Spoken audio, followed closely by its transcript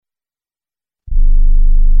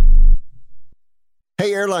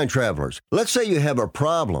Hey, airline travelers, let's say you have a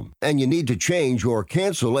problem and you need to change or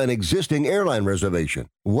cancel an existing airline reservation.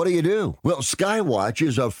 What do? Well, Skywatch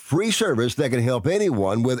is a free service that can help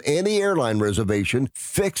anyone with any airline reservation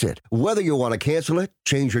fix it. Whether you want to cancel it,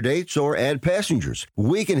 change your dates, or add passengers,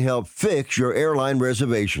 we can help fix your airline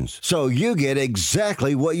reservations so you get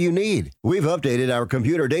exactly what you need. We've updated our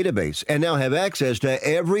computer database and now have access to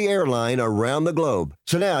every airline around the globe.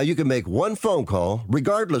 So now you can make one phone call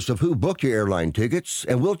regardless of who booked your airline tickets,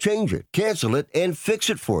 and we'll change it, cancel it, and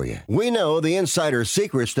fix it for you. We know the insider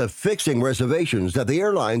secrets to fixing reservations that the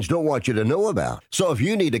airlines don't want you to know about. So if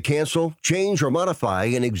you need to cancel, change, or modify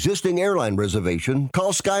an existing airline reservation,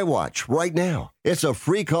 call Skywatch right now. It's a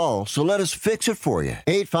free call, so let us fix it for you.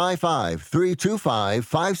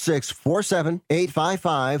 855-325-5647.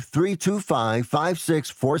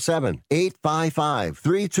 855-325-5647.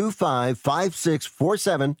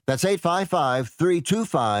 855-325-5647. That's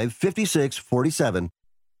 855-325-5647.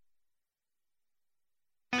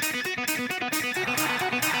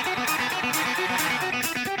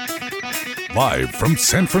 Live from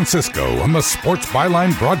San Francisco on the Sports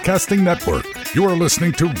Byline Broadcasting Network, you are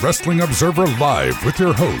listening to Wrestling Observer Live with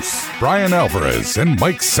your hosts, Bryan Alvarez and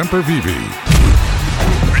Mike Sempervive.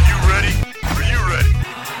 Are you ready? Are you ready?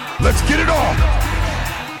 Let's get it on!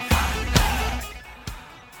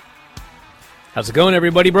 How's it going,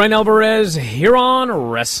 everybody? Bryan Alvarez here on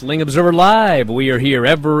Wrestling Observer Live. We are here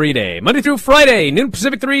every day, Monday through Friday, noon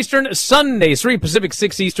Pacific, 3 Eastern, Sundays, 3 Pacific,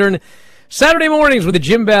 6 Eastern, Saturday mornings with the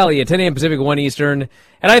Jim Valley at 10 a.m. Pacific, 1 Eastern.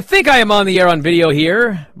 And I think I am on the air on video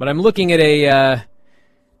here, but I'm looking at a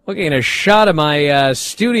shot of my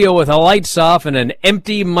studio with the lights off and an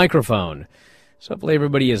empty microphone. So hopefully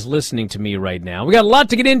everybody is listening to me right now. We got a lot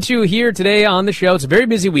to get into here today on the show. It's a very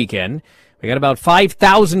busy weekend. We got about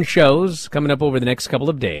 5,000 shows coming up over the next couple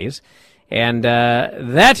of days. And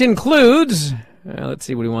that includes, let's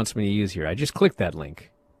see what he wants me to use here. I just clicked that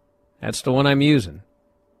link. That's the one I'm using.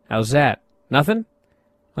 How's that? Nothing?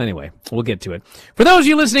 Anyway, we'll get to it. For those of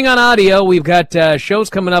you listening on audio, we've got shows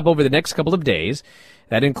coming up over the next couple of days.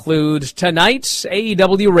 That includes tonight's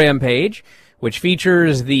AEW Rampage, which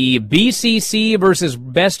features the BCC versus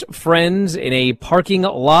Best Friends in a parking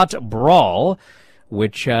lot brawl,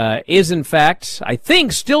 which is, in fact, I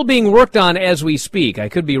think, still being worked on as we speak. I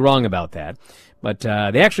could be wrong about that. But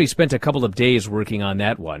they actually spent a couple of days working on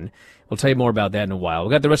that one. We'll tell you more about that in a while.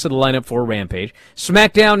 We've got the rest of the lineup for Rampage.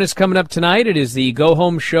 SmackDown is coming up tonight. It is the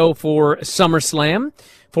go-home show for SummerSlam.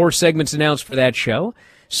 4 segments announced for that show.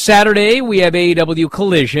 Saturday, we have AEW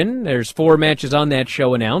Collision. There's 4 matches on that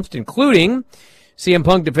show announced, including CM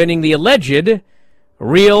Punk defending the alleged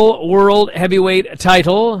Real World Heavyweight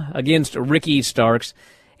title against Ricky Starks.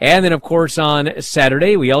 And then, of course, on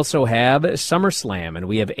Saturday, we also have SummerSlam, and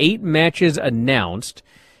we have 8 matches announced.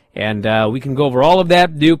 And we can go over all of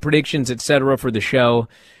that, do predictions, etc. for the show.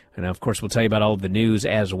 And, of course, we'll tell you about all of the news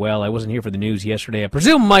as well. I wasn't here for the news yesterday. I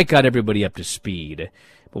presume Mike got everybody up to speed.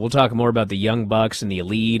 But we'll talk more about the Young Bucks and the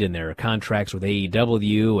Elite and their contracts with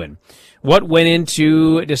AEW and what went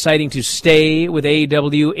into deciding to stay with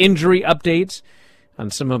AEW, injury updates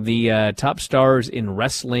on some of the top stars in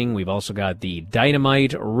wrestling. We've also got the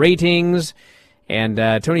Dynamite ratings. And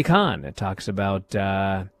Tony Khan talks about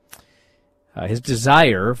his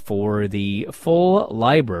desire for the full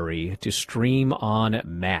library to stream on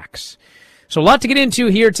Max. So a lot to get into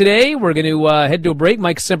here today. We're going to head to a break.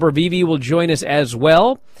 Mike Sempervive will join us as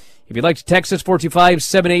well. If you'd like to text us,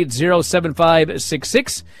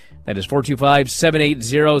 425-780-7566. That is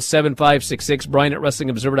 425-780-7566. Bryan at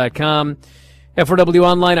WrestlingObserver.com. F4W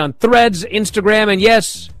online on Threads, Instagram, and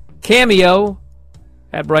yes, Cameo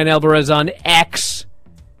at Bryan Alvarez on X.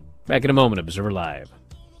 Back in a moment, Observer Live.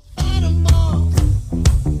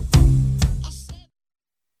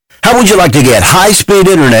 How would you like to get high-speed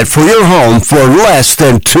internet for your home for less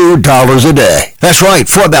than $2 a day? That's right.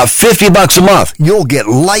 For about $50 a month, you'll get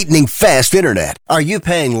lightning-fast internet. Are you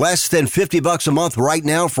paying less than $50 a month right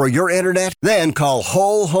now for your internet? Then call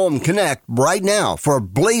Whole Home Connect right now for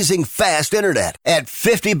blazing fast internet at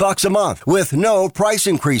 $50 a month with no price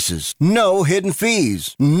increases, no hidden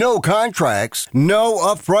fees, no contracts, no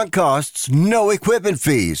upfront costs, no equipment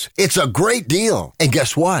fees. It's a great deal. And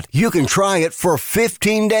guess what? You can try it for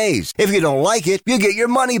 15 days. days. If you don't like it, you get your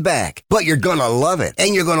money back. But you're gonna love it,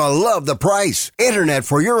 and you're gonna love the price. Internet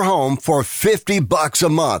for your home for $50 a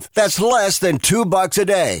month. That's less than $2 a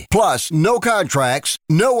day. Plus, no contracts,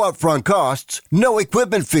 no upfront costs, no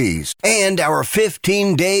equipment fees, and our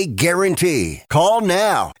 15-day guarantee. Call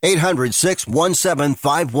now.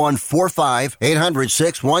 800-617-5145.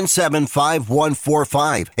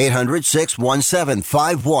 800-617-5145.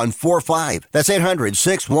 800-617-5145. That's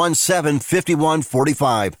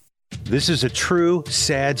 800-617-5145. This is a true,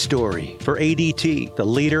 sad story for ADT, the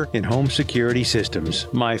leader in home security systems.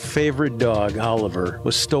 My favorite dog, Oliver,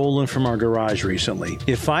 was stolen from our garage recently.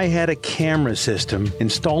 If I had a camera system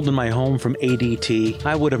installed in my home from ADT,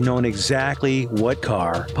 I would have known exactly what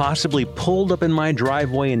car possibly pulled up in my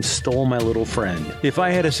driveway and stole my little friend. If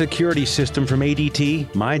I had a security system from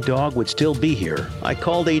ADT, my dog would still be here. I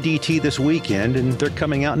called ADT this weekend, and they're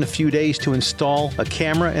coming out in a few days to install a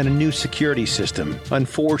camera and a new security system.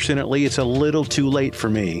 Unfortunately, it's a little too late for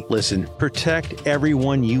me. Listen, protect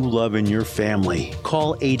everyone you love in your family.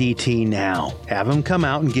 Call ADT now. Have them come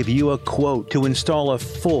out and give you a quote to install a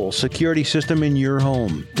full security system in your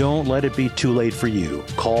home. Don't let it be too late for you.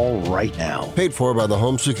 Call right now. Paid for by the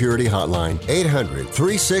Home Security Hotline.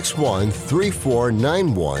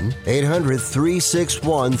 800-361-3491.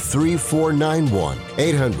 800-361-3491.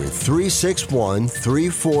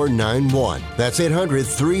 800-361-3491. That's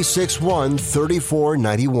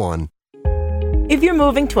 800-361-3491. If you're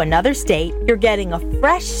moving to another state, you're getting a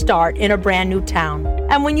fresh start in a brand new town.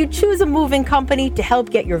 And when you choose a moving company to help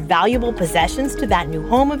get your valuable possessions to that new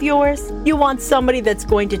home of yours, you want somebody that's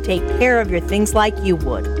going to take care of your things like you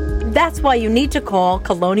would. That's why you need to call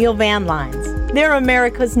Colonial Van Lines. They're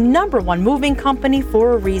America's #1 moving company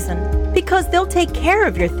for a reason. Because they'll take care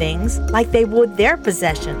of your things like they would their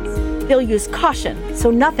possessions. They'll use caution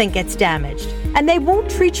so nothing gets damaged. And they won't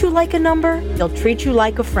treat you like a number, they'll treat you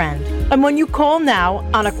like a friend. And when you call now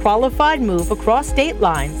on a qualified move across state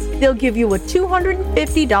lines, they'll give you a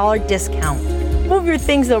 $250 discount. Move your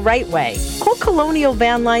things the right way. Call Colonial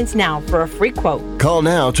Van Lines now for a free quote. Call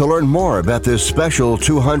now to learn more about this special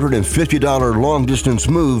 $250 long-distance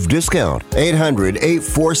move discount.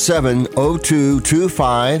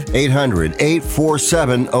 800-847-0225.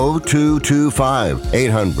 800-847-0225.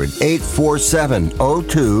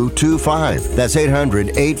 800-847-0225. That's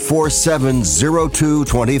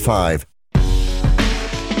 800-847-0225.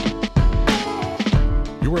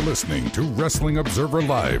 You are listening to Wrestling Observer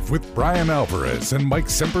Live with Bryan Alvarez and Mike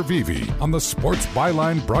Sempervive on the Sports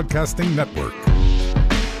Byline Broadcasting Network.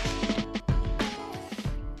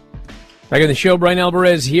 Back on the show, Bryan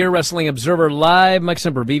Alvarez here, Wrestling Observer Live. Mike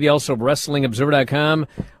Sempervive, also WrestlingObserver.com.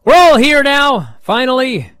 We're all here now,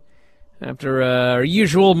 finally, after our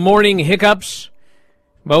usual morning hiccups.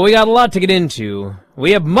 But we got a lot to get into.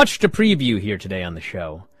 We have much to preview here today on the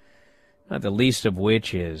show. Not the least of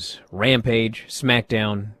which is Rampage,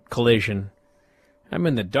 SmackDown, Collision. I'm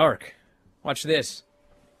in the dark. Watch this.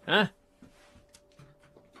 Huh?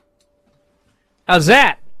 How's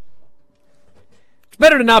that? It's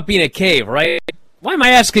better to not be in a cave, right? Why am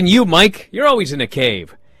I asking you, Mike? You're always in a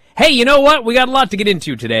cave. Hey, you know what? We got a lot to get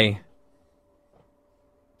into today.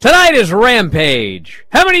 Tonight is Rampage.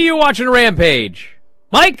 How many of you watching Rampage?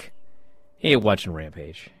 Mike? He ain't watching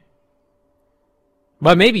Rampage.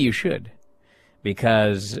 But maybe you should.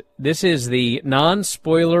 Because this is the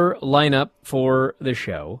non-spoiler lineup for the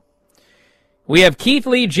show. We have Keith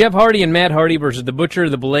Lee, Jeff Hardy, and Matt Hardy versus The Butcher,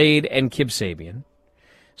 The Blade, and Kip Sabian.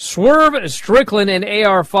 Swerve Strickland and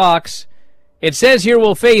A.R. Fox, it says here,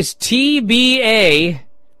 will face TBA,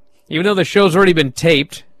 even though the show's already been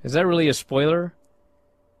taped. Is that really a spoiler?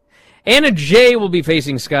 Anna Jay will be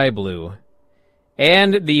facing Sky Blue.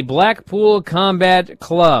 And the Blackpool Combat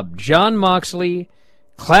Club, John Moxley,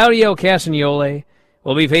 Claudio Castagnoli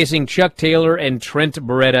will be facing Chuck Taylor and Trent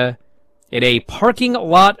Beretta in a parking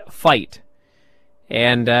lot fight.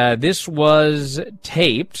 And this was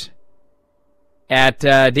taped at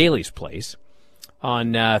Daly's place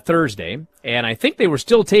on Thursday. And I think they were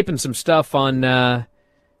still taping some stuff on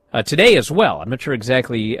today as well. I'm not sure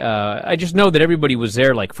exactly. I just know that everybody was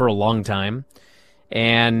there like for a long time.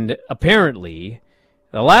 And apparently,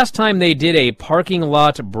 the last time they did a parking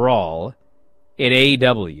lot brawl in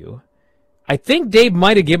AEW, I think Dave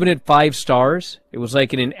might have given it 5 stars. It was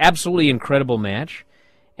like an absolutely incredible match.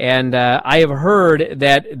 And I have heard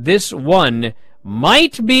that this one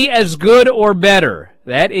might be as good or better.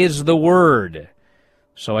 That is the word.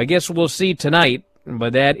 So I guess we'll see tonight,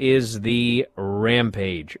 but that is the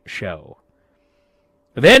Rampage show.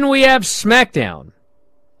 Then we have SmackDown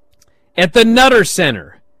at the Nutter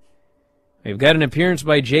Center. We've got an appearance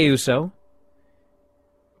by Jey Uso.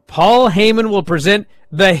 Paul Heyman will present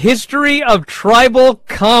the history of tribal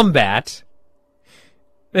combat.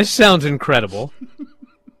 This sounds incredible.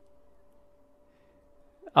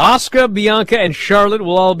 Asuka, Bianca, and Charlotte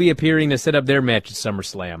will all be appearing to set up their match at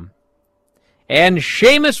SummerSlam. And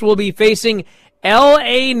Sheamus will be facing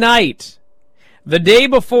L.A. Knight the day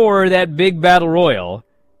before that big battle royal,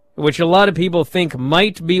 which a lot of people think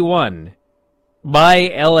might be won by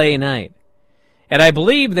L.A. Knight. And I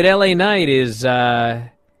believe that L.A. Knight is,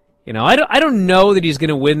 I don't know that he's going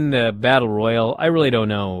to win the battle royal. I really don't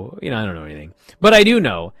know. I don't know anything. But I do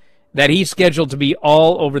know that he's scheduled to be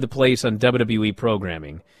all over the place on WWE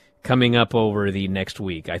programming coming up over the next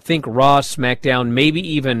week. I think Raw, SmackDown,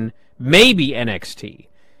 maybe NXT.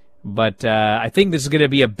 But I think this is going to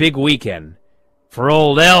be a big weekend for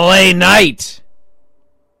old L.A. Knight.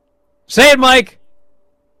 Say it, Mike.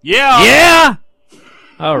 Yeah. Yeah?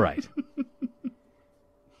 All right.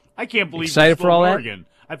 I can't believe excited you're still for all in that? Oregon.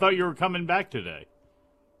 I thought you were coming back today.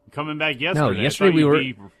 Coming back yesterday. No, yesterday we were...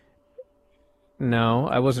 No,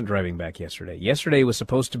 I wasn't driving back yesterday. Yesterday was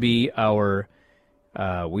supposed to be our...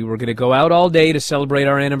 we were going to go out all day to celebrate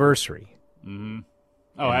our anniversary. Mm-hmm.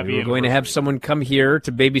 Oh, happy we were going to have someone come here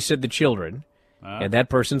to babysit the children, and that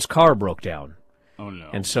person's car broke down. Oh, no.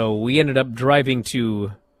 And so we ended up driving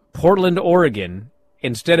to Portland, Oregon,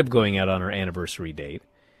 instead of going out on our anniversary date.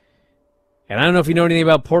 And I don't know if you know anything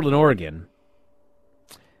about Portland, Oregon,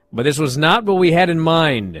 but this was not what we had in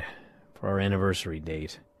mind for our anniversary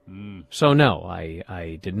date. So, no,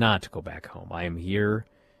 I did not go back home. I am here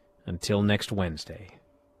until next Wednesday.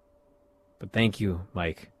 But thank you,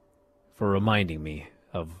 Mike, for reminding me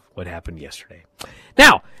of what happened yesterday.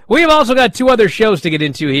 Now, we have also got two other shows to get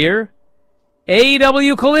into here.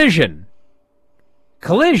 AEW Collision.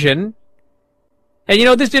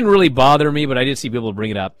 And, this didn't really bother me, but I did see people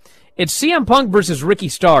bring it up. It's CM Punk versus Ricky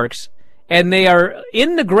Starks, and they are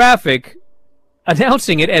in the graphic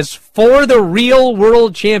announcing it as for the Real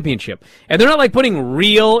World Championship. And they're not like putting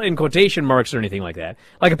real in quotation marks or anything like that.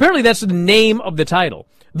 Like, apparently that's the name of the title.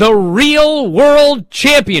 The Real World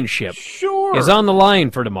Championship is on the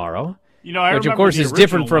line for tomorrow. Which, of course, is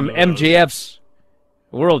different from MJF's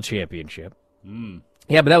World Championship.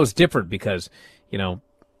 Yeah, but that was different because,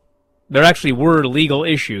 there actually were legal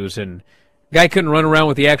issues, and guy couldn't run around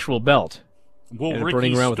with the actual belt.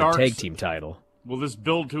 Running around with a tag team title. Will this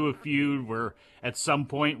build to a feud where at some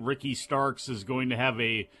point Ricky Starks is going to have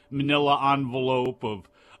a manila envelope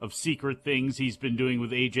of secret things he's been doing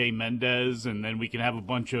with AJ Mendez, and then we can have a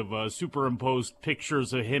bunch of superimposed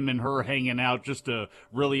pictures of him and her hanging out just to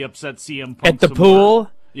really upset CM Punk at the pool?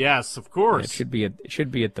 More. Yes, of course. Yeah, it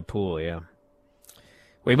should be at the pool, yeah.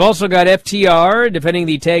 We've also got FTR defending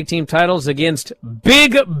the tag team titles against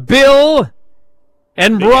Big Bill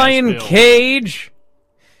and Brian Cage.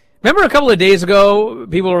 Remember a couple of days ago,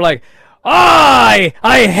 people were like, I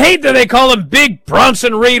hate that they call him Big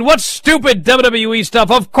Bronson Reed. What stupid WWE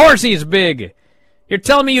stuff. Of course he's big. You're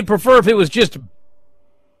telling me you'd prefer if it was just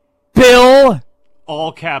Bill?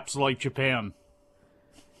 All caps like Japan.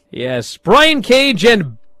 Yes, Brian Cage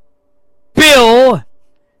and Bill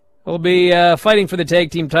will be fighting for the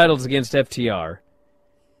tag team titles against FTR.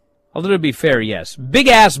 Although to be fair, yes, Big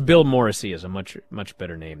Ass Bill Morrissey is a much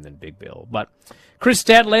better name than Big Bill. But Chris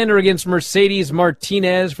Statlander against Mercedes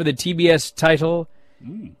Martinez for the TBS title.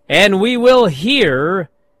 And we will hear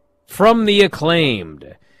from the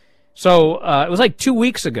Acclaimed. So it was like 2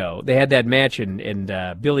 weeks ago they had that match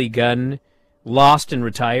and Billy Gunn lost and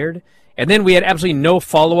retired. And then we had absolutely no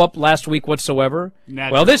follow-up last week whatsoever.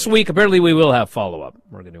 Naturally. Well, this week, apparently, we will have follow-up.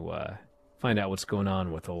 We're going to find out what's going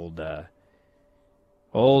on with old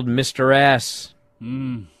Mr. Ass.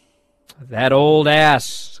 That old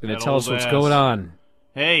ass is going to tell us what's going on.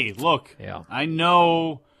 Hey, look, I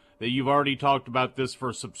know that you've already talked about this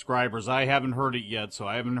for subscribers. I haven't heard it yet, so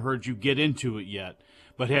I haven't heard you get into it yet.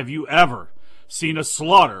 But have you ever seen a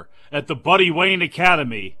slaughter at the Buddy Wayne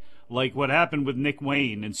Academy? Like what happened with Nick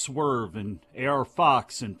Wayne and Swerve and A.R.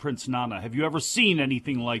 Fox and Prince Nana. Have you ever seen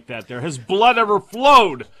anything like that? Has blood ever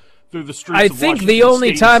flowed through the streets of Washington I think the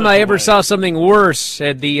only time I ever way? saw something worse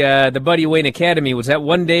at the Buddy Wayne Academy was that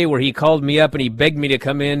one day where he called me up and he begged me to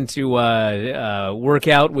come in to work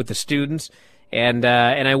out with the students. And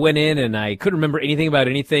I went in and I couldn't remember anything about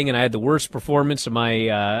anything, and I had the worst performance of my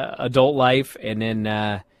adult life. And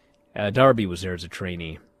then Darby was there as a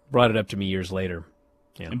trainee. Brought it up to me years later.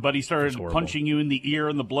 Yeah, and Buddy started punching you in the ear,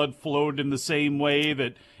 and the blood flowed in the same way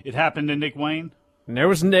that it happened to Nick Wayne. And there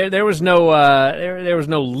was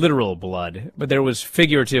no literal blood, but there was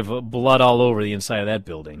figurative blood all over the inside of that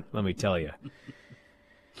building. Let me tell you.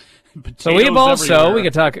 So we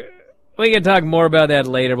could talk We can talk more about that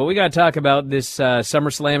later, but we got to talk about this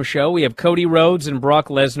SummerSlam show. We have Cody Rhodes and Brock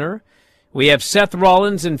Lesnar. We have Seth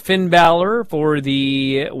Rollins and Finn Balor for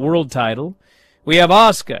the world title. We have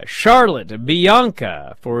Asuka, Charlotte,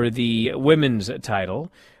 Bianca for the women's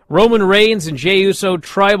title. Roman Reigns and Jey Uso,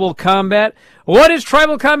 Tribal Combat. What is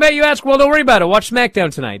Tribal Combat, you ask? Well, don't worry about it. Watch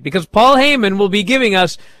SmackDown tonight, because Paul Heyman will be giving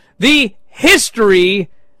us the history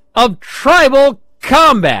of Tribal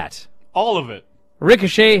Combat. All of it.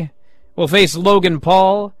 Ricochet will face Logan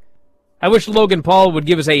Paul. I wish Logan Paul would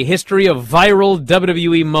give us a history of viral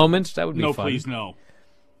WWE moments. That would be fun. No, please, no.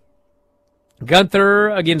 Gunther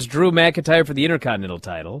against Drew McIntyre for the Intercontinental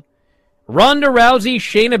title. Ronda Rousey,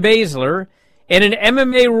 Shayna Baszler, and an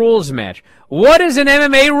MMA rules match. What is an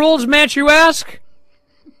MMA rules match, you ask?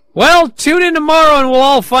 Well, tune in tomorrow and we'll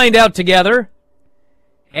all find out together.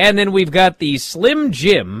 And then we've got the Slim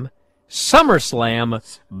Jim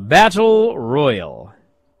SummerSlam Battle Royal.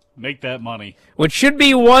 Make that money. Which should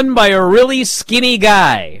be won by a really skinny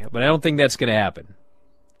guy, but I don't think that's going to happen.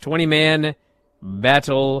 20-man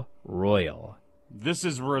Battle Royal. This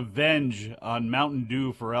is revenge on Mountain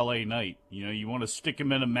Dew for LA Knight. You know, you want to stick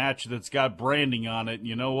him in a match that's got branding on it.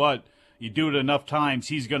 You know what? You do it enough times,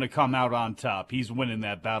 he's going to come out on top. He's winning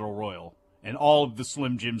that Battle Royal. And all of the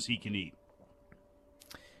Slim Jims he can eat.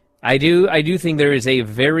 I do think there is a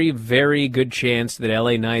very, very good chance that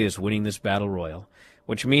LA Knight is winning this Battle Royal,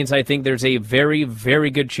 which means I think there's a very,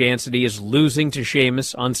 very good chance that he is losing to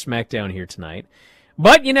Sheamus on SmackDown here tonight.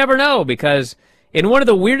 But you never know, because in one of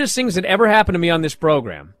the weirdest things that ever happened to me on this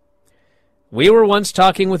program, we were once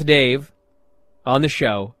talking with Dave on the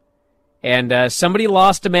show, and somebody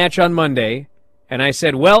lost a match on Monday, and I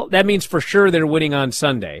said, well, that means for sure they're winning on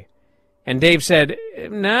Sunday. And Dave said,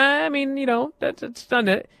 nah, I mean, you know, that's not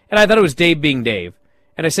it. And I thought it was Dave being Dave.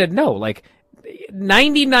 And I said, no, like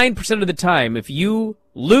 99% of the time, if you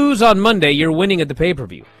lose on Monday, you're winning at the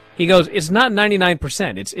pay-per-view. He goes, it's not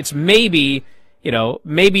 99%. It's maybe, you know,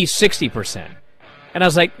 maybe 60%. And I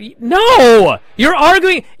was like, no, you're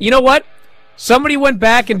arguing. You know what? Somebody went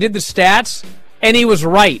back and did the stats, and he was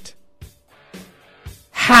right.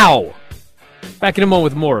 How? Back in a moment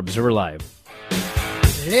with more Observer Live.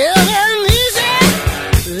 Living easy,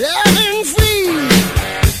 loving free.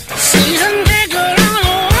 Season ticket on a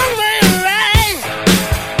one-way ride.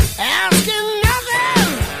 Asking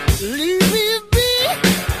nothing, leave me be.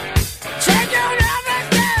 Take on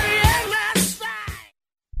everything in my stride.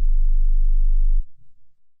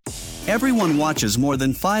 Everyone watches more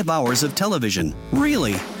than 5 hours of television.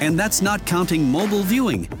 Really? And that's not counting mobile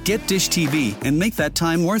viewing. Get Dish TV and make that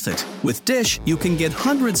time worth it. With Dish, you can get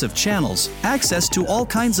hundreds of channels, access to all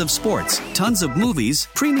kinds of sports, tons of movies,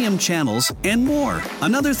 premium channels, and more.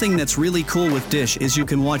 Another thing that's really cool with Dish is you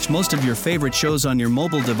can watch most of your favorite shows on your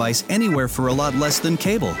mobile device anywhere for a lot less than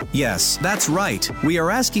cable. Yes, that's right. We are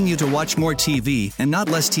asking you to watch more TV and not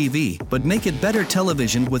less TV, but make it better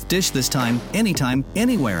television with Dish this time, anytime,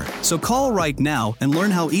 anywhere. So call right now and learn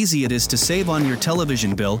how easy it is to save on your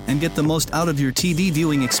television bill and get the most out of your TV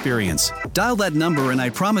viewing experience. Dial that number and I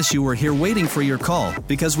promise you we're here waiting for your call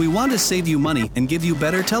because we want to save you money and give you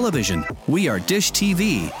better television. We are Dish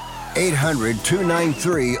TV.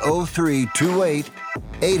 800-293-0328.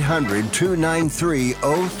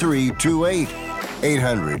 800-293-0328.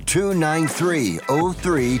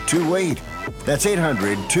 800-293-0328. That's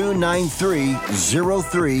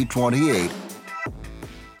 800-293-0328.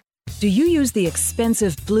 Do you use the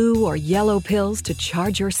expensive blue or yellow pills to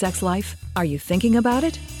charge your sex life? Are you thinking about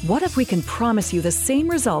it? What if we can promise you the same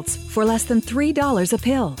results for less than $3 a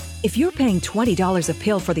pill? If you're paying $20 a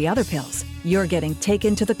pill for the other pills, you're getting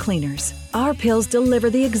taken to the cleaners. Our pills deliver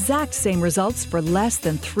the exact same results for less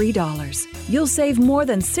than $3. You'll save more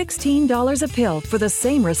than $16 a pill for the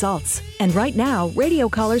same results. And right now, radio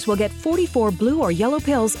callers will get 44 blue or yellow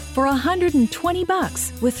pills for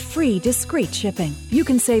 $120 with free discreet shipping. You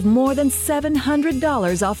can save more than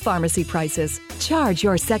 $700 off pharmacy prices. Charge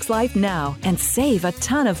your sex life now and save a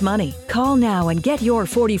ton of money. Call now and get your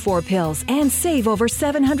 44 pills and save over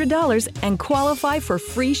 $700 and qualify for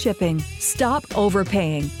free shipping. Stop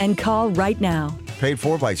overpaying and call right now. Paid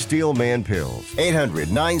for by Steelman Pills.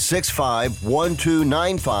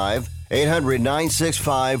 800-965-1295.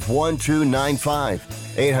 800-965-1295.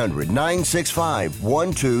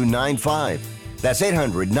 800-965-1295. That's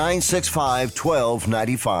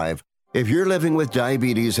 800-965-1295. If you're living with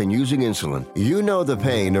diabetes and using insulin, you know the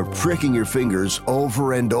pain of pricking your fingers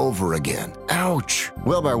over and over again. Ouch!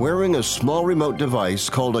 Well, by wearing a small remote device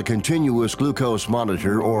called a continuous glucose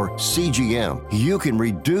monitor, or CGM, you can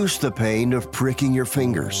reduce the pain of pricking your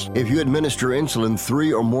fingers. If you administer insulin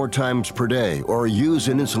 3 or more times per day or use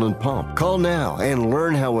an insulin pump, call now and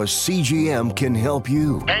learn how a CGM can help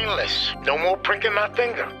you. Painless. No more pricking my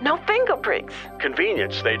finger. No finger pricks.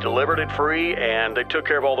 Convenience. They delivered it free and they took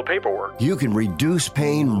care of all the paperwork. You can reduce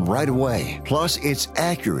pain right away. Plus, it's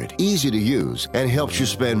accurate, easy to use, and helps you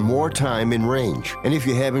spend more time in range. And if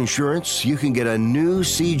you have insurance, you can get a new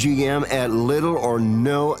CGM at little or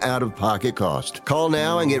no out-of-pocket cost. Call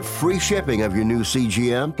now and get free shipping of your new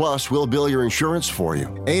CGM. Plus, we'll bill your insurance for you.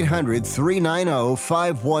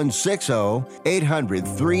 800-390-5160.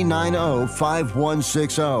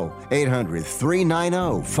 800-390-5160.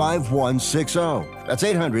 800-390-5160. That's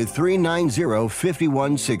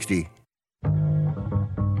 800-390-5160.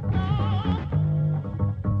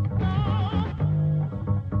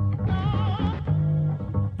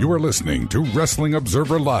 You are listening to Wrestling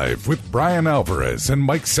Observer Live with Bryan Alvarez and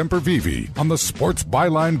Mike Sempervive on the Sports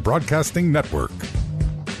Byline Broadcasting Network.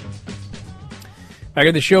 Back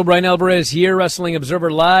at the show, Bryan Alvarez here, Wrestling Observer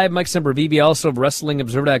Live. Mike Sempervive, also of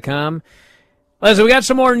WrestlingObserver.com. Listen, we got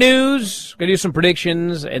some more news. We're going to do some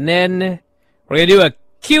predictions, and then we're going to do a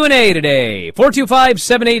Q&A today.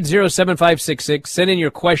 425-780-7566. Send in your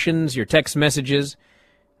questions, your text messages.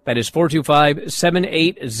 That is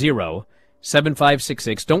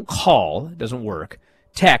 425-780-7566. Don't call. It doesn't work.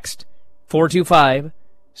 Text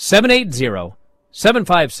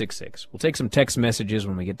 425-780-7566. We'll take some text messages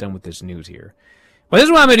when we get done with this news here. But this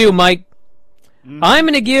is what I'm going to do, Mike. I'm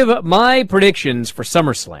going to give my predictions for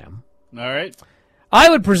SummerSlam. All right. I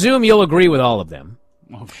would presume you'll agree with all of them.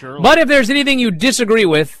 Oh, sure. But if there's anything you disagree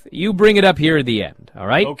with, you bring it up here at the end, all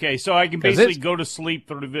right? Okay, so I can basically go to sleep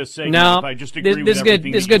through this segment if I just agree with this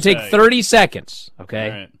everything is going to take 30 seconds, okay?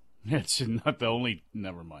 All right. It's not the only...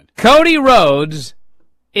 Never mind. Cody Rhodes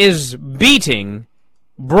is beating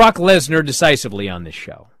Brock Lesnar decisively on this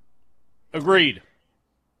show. Agreed.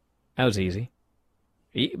 That was easy.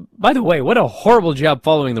 By the way, what a horrible job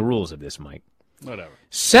following the rules of this, Mike. Whatever.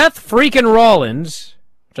 Seth freaking Rollins,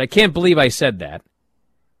 which I can't believe I said that,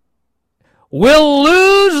 will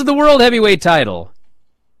lose the World Heavyweight title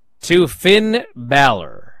to Finn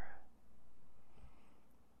Balor.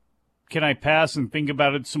 Can I pass and think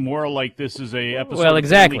about it some more like this is a episode? Well,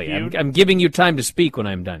 exactly. I'm giving you time to speak when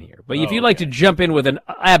I'm done here. But if you'd like to jump in with an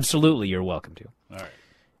absolutely, you're welcome to. All right.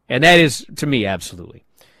 And that is, to me, absolutely.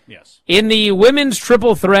 Yes. In the women's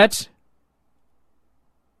triple threat,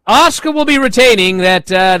 Asuka will be retaining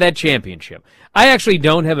that championship. I actually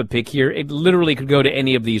don't have a pick here. It literally could go to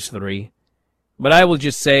any of these three. But I will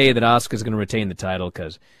just say that Asuka's going to retain the title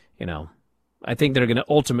because, I think they're going to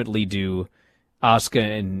ultimately do Asuka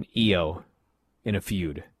and Io in a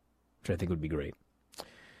feud, which I think would be great.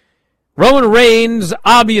 Roman Reigns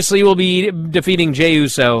obviously will be defeating Jey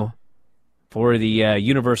Uso for the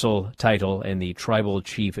Universal title and the Tribal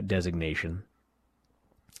Chief designation.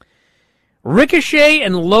 Ricochet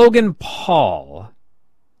and Logan Paul.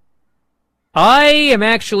 I am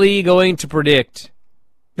actually going to predict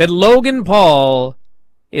that Logan Paul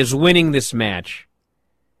is winning this match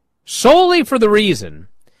solely for the reason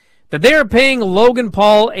that they are paying Logan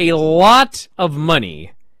Paul a lot of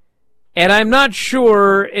money, and I'm not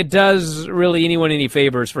sure it does really anyone any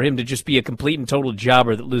favors for him to just be a complete and total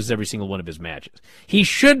jobber that loses every single one of his matches. He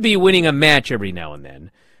should be winning a match every now and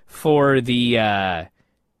then for the,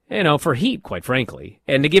 for heat, quite frankly,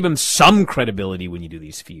 and to give him some credibility when you do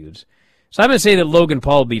these feuds. So I'm going to say that Logan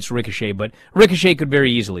Paul beats Ricochet, but Ricochet could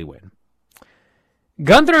very easily win.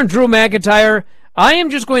 Gunther and Drew McIntyre, I am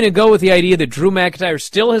just going to go with the idea that Drew McIntyre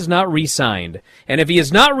still has not re-signed. And if he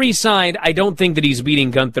has not re-signed, I don't think that he's beating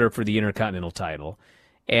Gunther for the Intercontinental title.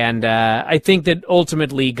 And I think that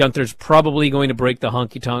ultimately Gunther's probably going to break the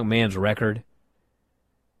Honky Tonk Man's record.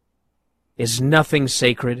 Is nothing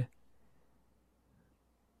sacred?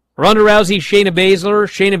 Ronda Rousey, Shayna Baszler.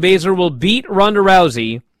 Shayna Baszler will beat Ronda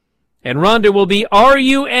Rousey. And Ronda will be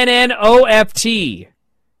RUNNOFT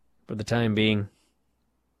for the time being.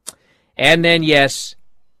 And then, yes,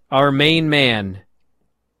 our main man,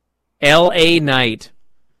 L.A. Knight.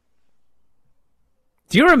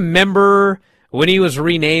 Do you remember when he was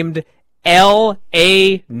renamed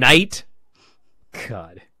L.A. Knight?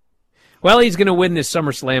 God. Well, he's going to win this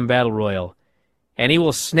SummerSlam Battle Royal, and he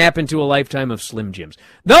will snap into a lifetime of Slim Jims.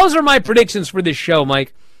 Those are my predictions for this show,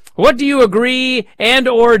 Mike. What do you agree and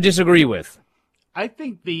or disagree with? I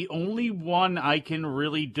think the only one I can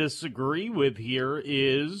really disagree with here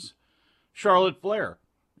is Charlotte Flair.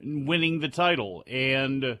 winning the title.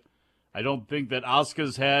 And I don't think that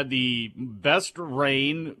Asuka's had the best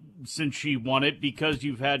reign since she won it, because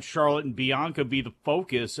you've had Charlotte and Bianca be the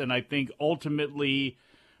focus, and I think ultimately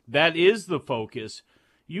that is the focus.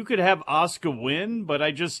 You could have Asuka win, but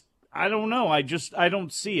I don't know. I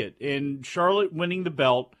don't see it. And Charlotte winning the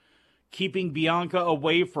belt, keeping Bianca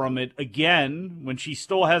away from it again when she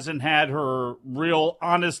still hasn't had her real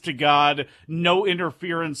honest-to-God, no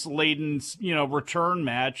interference-laden, return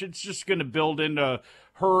match. It's just going to build into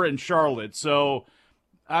her and Charlotte. So,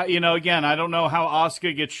 again, I don't know how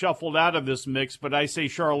Asuka gets shuffled out of this mix, but I say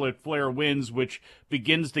Charlotte Flair wins, which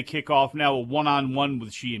begins to kick off now a one-on-one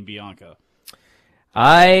with she and Bianca.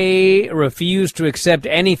 I refuse to accept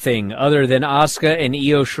anything other than Asuka and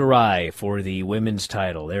Io Shirai for the women's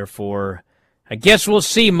title. Therefore, I guess we'll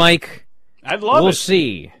see, Mike. I'd love it. We'll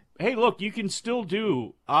see. Hey, look, you can still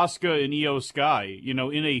do Asuka and Io Sky, in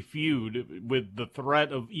a feud with the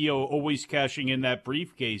threat of Io always cashing in that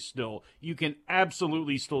briefcase still. You can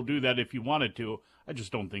absolutely still do that if you wanted to. I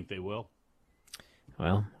just don't think they will.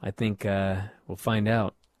 Well, I think we'll find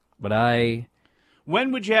out. But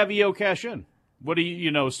When would you have Io cash in? What do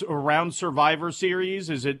you, around Survivor Series?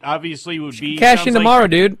 Is it obviously would be... Cash in tomorrow,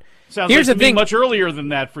 dude. Here's the thing. Much earlier than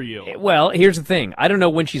that for you. Well, here's the thing. I don't know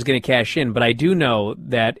when she's going to cash in, but I do know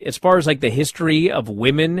that as far as the history of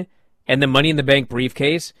women and the Money in the Bank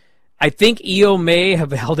briefcase, I think Io may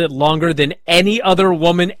have held it longer than any other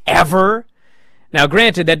woman ever. Now,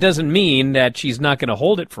 granted, that doesn't mean that she's not going to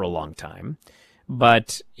hold it for a long time.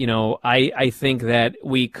 But, I think that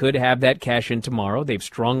we could have that cash in tomorrow. They've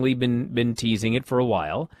strongly been teasing it for a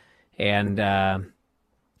while. And,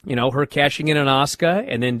 her cashing in on Asuka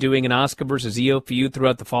and then doing an Asuka versus Io feud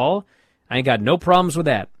throughout the fall, I ain't got no problems with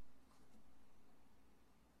that.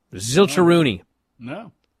 Zilcharoonie.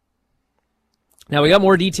 No. Now, we got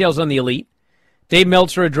more details on the Elite. Dave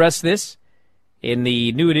Meltzer addressed this in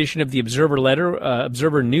the new edition of the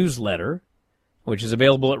Observer newsletter, which is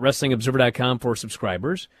available at WrestlingObserver.com for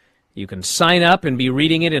subscribers. You can sign up and be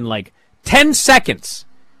reading it in 10 seconds.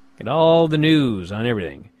 Get all the news on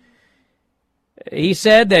everything. He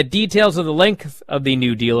said that details of the length of the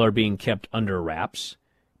new deal are being kept under wraps.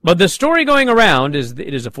 But the story going around is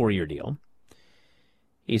it is a 4-year deal.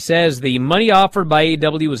 He says the money offered by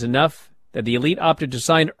AEW was enough that the Elite opted to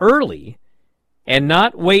sign early and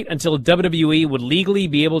not wait until WWE would legally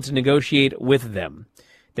be able to negotiate with them.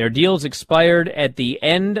 Their deals expired at the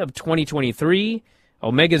end of 2023.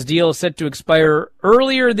 Omega's deal is set to expire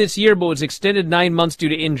earlier this year, but was extended 9 months due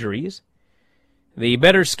to injuries. The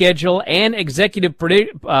better schedule and executive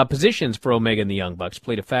positions for Omega and the Young Bucks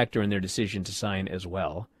played a factor in their decision to sign as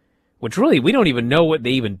well, which really, we don't even know what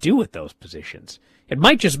they even do with those positions. It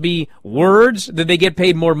might just be words that they get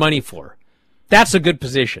paid more money for. That's a good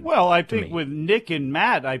position. Well, I think with Nick and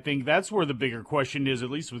Matt, I think that's where the bigger question is. At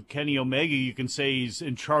least with Kenny Omega, you can say he's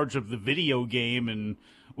in charge of the video game and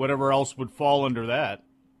whatever else would fall under that.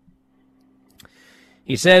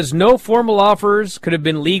 He says no formal offers could have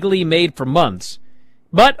been legally made for months,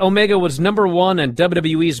 but Omega was number one on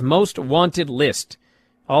WWE's most wanted list.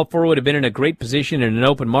 All four would have been in a great position in an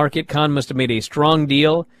open market. Khan must have made a strong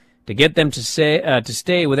deal to get them to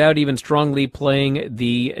stay without even strongly playing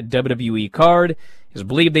the WWE card. It's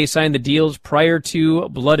believed they signed the deals prior to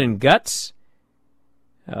Blood and Guts.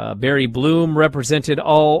 Barry Bloom represented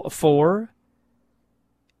all four.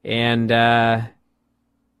 And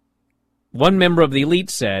one member of the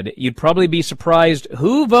Elite said, you'd probably be surprised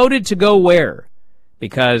who voted to go where.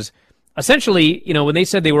 Because essentially, when they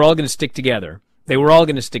said they were all going to stick together, they were all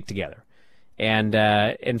going to stick together.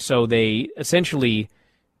 And so they essentially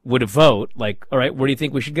would vote all right, where do you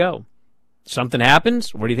think we should go? Something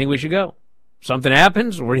happens, where do you think we should go? Something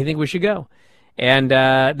happens, where do you think we should go? And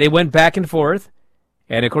they went back and forth,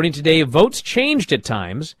 and according to Dave, votes changed at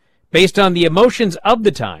times based on the emotions of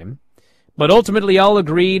the time, but ultimately all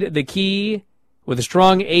agreed the key with a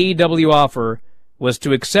strong AEW offer was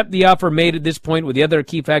to accept the offer made at this point, with the other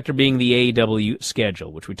key factor being the AEW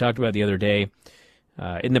schedule, which we talked about the other day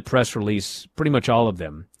in the press release. Pretty much all of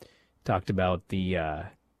them talked about the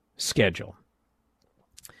schedule.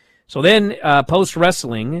 So then Post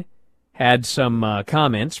Wrestling had some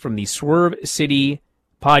comments from the Swerve City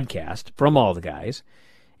podcast from all the guys.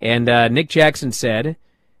 And Nick Jackson said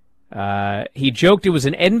he joked it was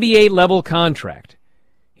an NBA-level contract.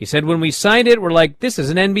 He said, when we signed it, we're like, this is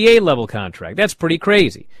an NBA-level contract. That's pretty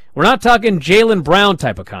crazy. We're not talking Jaylen Brown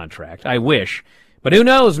type of contract. I wish. But who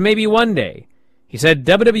knows, maybe one day. He said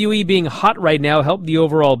WWE being hot right now helped the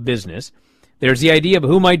overall business. There's the idea of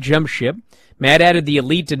who might jump ship. Matt added the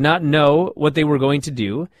Elite did not know what they were going to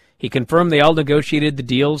do. He confirmed they all negotiated the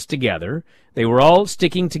deals together. They were all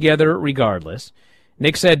sticking together regardless.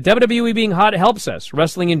 Nick said, WWE being hot helps us.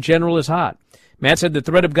 Wrestling in general is hot. Matt said, the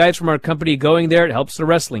threat of guys from our company going there, it helps the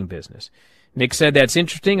wrestling business. Nick said, that's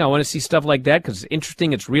interesting. I want to see stuff like that because it's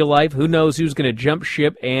interesting. It's real life. Who knows who's going to jump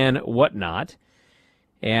ship and whatnot.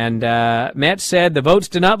 And Matt said, the votes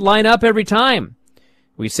did not line up every time.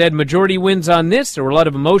 We said majority wins on this. There were a lot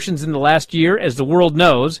of emotions in the last year, as the world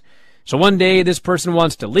knows. So one day this person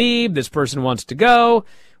wants to leave, this person wants to go.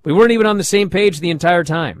 We weren't even on the same page the entire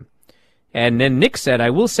time. And then Nick said, I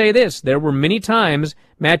will say this. There were many times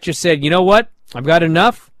Matt just said, you know what? I've got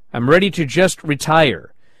enough. I'm ready to just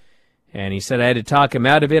retire. And he said I had to talk him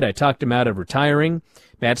out of it. I talked him out of retiring.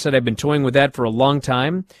 Matt said I've been toying with that for a long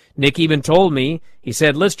time. Nick even told me, he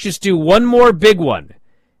said, let's just do one more big one.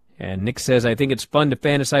 And Nick says, I think it's fun to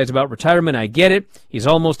fantasize about retirement. I get it. He's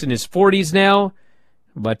almost in his 40s now,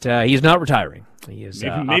 but he's not retiring. He is,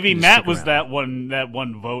 maybe Matt was that one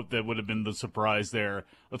vote that would have been the surprise there.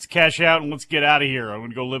 Let's cash out and let's get out of here. I'm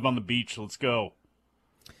going to go live on the beach. Let's go.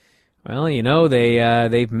 Well, you know,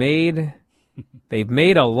 they've made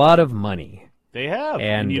a lot of money. They have.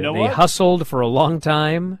 And you know they what? hustled for a long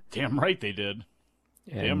time. Damn right they did.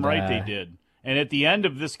 And, Damn right they did. And at the end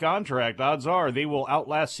of this contract, odds are they will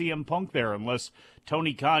outlast CM Punk there unless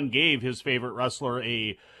Tony Khan gave his favorite wrestler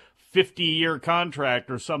a 50-year contract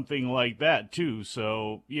or something like that, too.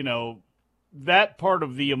 So, you know, that part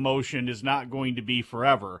of the emotion is not going to be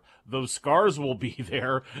forever. Those scars will be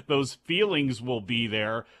there. Those feelings will be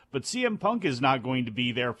there. But CM Punk is not going to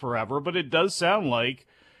be there forever. But it does sound like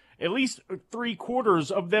at least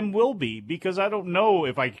 3/4 of them will be, because I don't know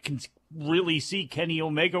if I can really see Kenny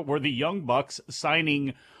Omega or the Young Bucks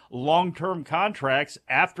signing long-term contracts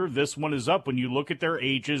after this one is up. When you look at their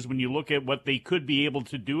ages, when you look at what they could be able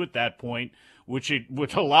to do at that point, which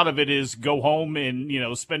a lot of it is go home and, you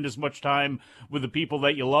know, spend as much time with the people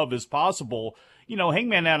that you love as possible. You know,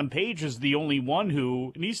 Hangman Adam Page is the only one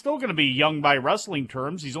who, and he's still going to be young by wrestling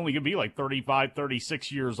terms. He's only going to be like 35,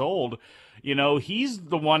 36 years old. You know, he's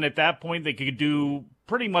the one at that point that could do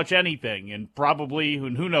pretty much anything, and probably,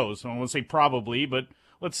 and who knows, I don't want to say probably, but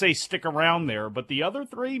let's say stick around there. But the other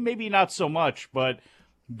three, maybe not so much, but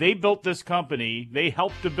they built this company. They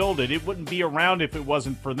helped to build it. It wouldn't be around if it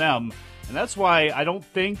wasn't for them. And that's why I don't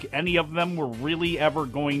think any of them were really ever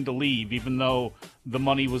going to leave, even though the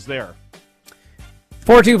money was there.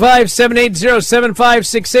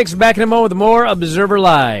 425-780-7566. Back in a moment with more Observer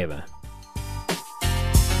Live.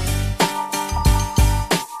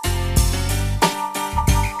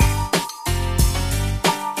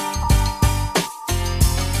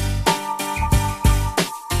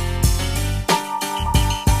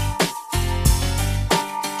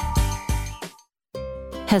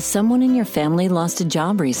 Has someone in your family lost a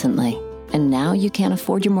job recently, and now you can't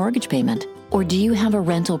afford your mortgage payment? Or do you have a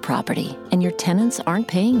rental property and your tenants aren't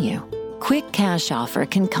paying you? Quick Cash Offer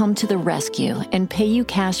can come to the rescue and pay you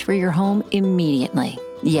cash for your home immediately.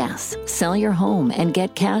 Yes, sell your home and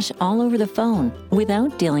get cash all over the phone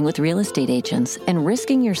without dealing with real estate agents and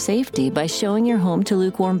risking your safety by showing your home to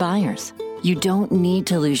lukewarm buyers. You don't need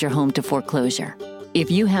to lose your home to foreclosure. If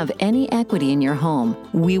you have any equity in your home,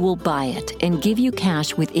 we will buy it and give you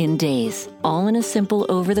cash within days, all in a simple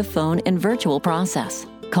over-the-phone and virtual process.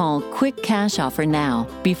 Call Quick Cash Offer now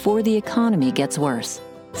before the economy gets worse.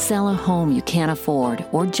 Sell a home you can't afford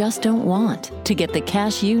or just don't want to get the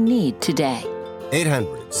cash you need today.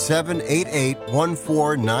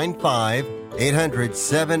 800-788-1495.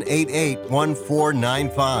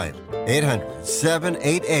 800-788-1495.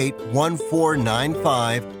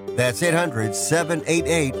 800-788-1495. That's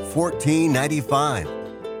 800-788-1495.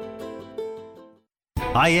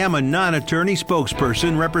 I am a non-attorney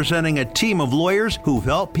spokesperson representing a team of lawyers who've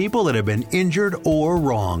helped people that have been injured or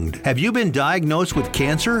wronged. Have you been diagnosed with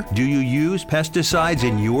cancer? Do you use pesticides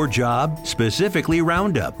in your job? Specifically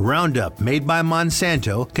Roundup. Roundup, made by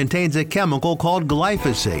Monsanto, contains a chemical called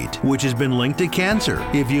glyphosate, which has been linked to cancer.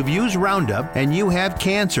 If you've used Roundup and you have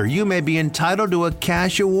cancer, you may be entitled to a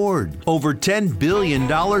cash award. Over $10 billion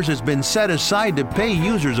has been set aside to pay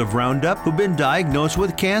users of Roundup who've been diagnosed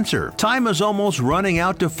with cancer. Time is almost running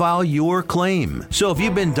out to file your claim. So if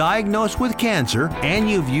you've been diagnosed with cancer and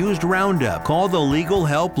you've used Roundup, call the legal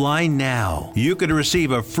helpline now. You could receive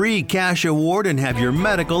a free cash award and have your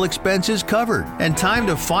medical expenses covered. And time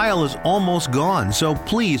to file is almost gone, so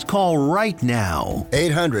please call right now.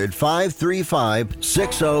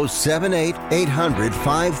 800-535-6078.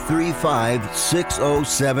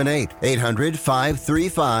 800-535-6078.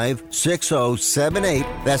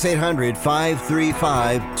 800-535-6078. That's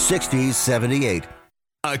 800-535-6078.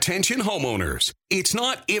 Attention homeowners. It's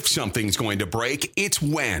not if something's going to break, it's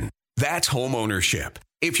when. That's homeownership.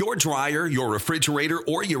 If your dryer, your refrigerator,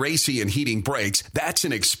 or your AC and heating breaks, that's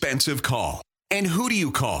an expensive call. And who do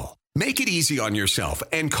you call? Make it easy on yourself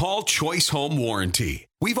and call Choice Home Warranty.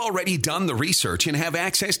 We've already done the research and have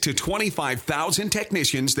access to 25,000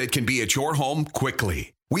 technicians that can be at your home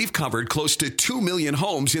quickly. We've covered close to 2 million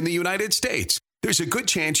homes in the United States. There's a good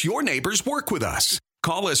chance your neighbors work with us.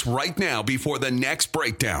 Call us right now before the next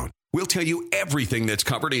breakdown. We'll tell you everything that's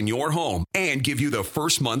covered in your home and give you the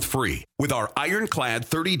first month free with our ironclad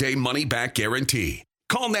 30-day money-back guarantee.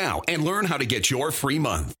 Call now and learn how to get your free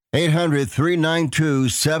month.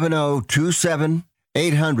 800-392-7027.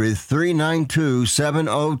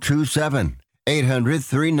 800-392-7027.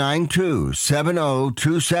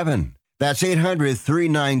 800-392-7027. That's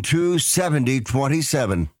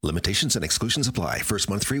 800-392-7027. Limitations and exclusions apply. First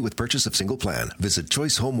month free with purchase of single plan. Visit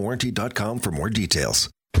choicehomewarranty.com for more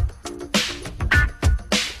details.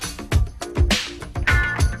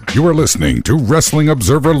 You are listening to Wrestling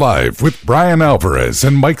Observer Live with Bryan Alvarez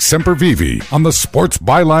and Mike Sempervive on the Sports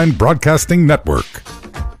Byline Broadcasting Network.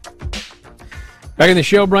 Back in the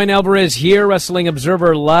show, Bryan Alvarez here, Wrestling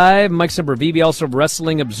Observer Live. Mike Sempervive, also of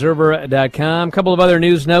WrestlingObserver.com. A couple of other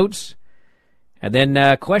news notes. And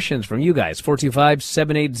then questions from you guys,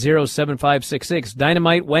 425-780-7566.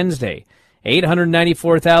 Dynamite Wednesday,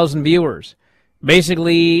 894,000 viewers.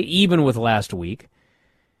 Basically even with last week.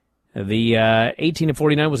 The 18 to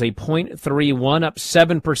 49 was a .31, up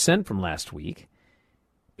 7% from last week.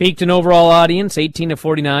 Peaked in overall audience, 18 to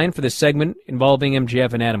 49 for the segment involving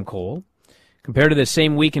MJF and Adam Cole. Compared to the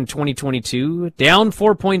same week in 2022, down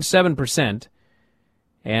 4.7%.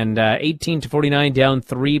 And 18 to 49 down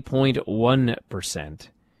 3.1%.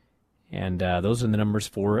 And those are the numbers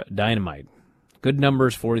for Dynamite. Good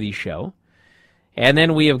numbers for the show. And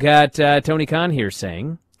then we have got Tony Khan here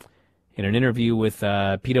saying, in an interview with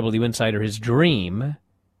PW Insider, his dream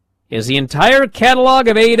is the entire catalog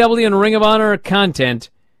of AEW and Ring of Honor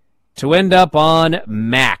content to end up on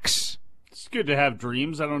Max. It's good to have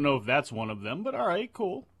dreams. I don't know if that's one of them, but all right,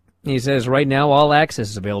 cool. He says right now all access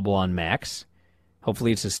is available on Max.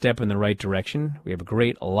 Hopefully it's a step in the right direction. We have a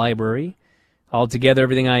great library. Altogether,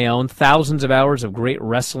 everything I own, thousands of hours of great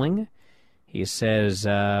wrestling. He says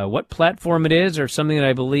what platform it is or something that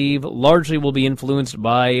I believe largely will be influenced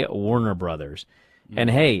by Warner Brothers.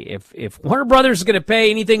 And hey, if Warner Brothers is going to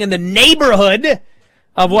pay anything in the neighborhood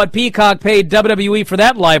of what Peacock paid WWE for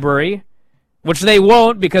that library, which they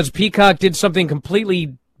won't because Peacock did something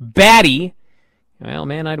completely batty, well,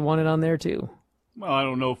 man, I'd want it on there too. Well, I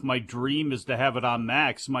don't know if my dream is to have it on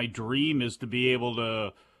Max. My dream is to be able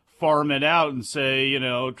to farm it out and say,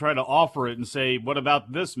 try to offer it and say, what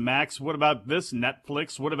about this, Max? What about this,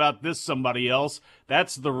 Netflix? What about this, somebody else?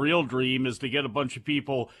 That's the real dream, is to get a bunch of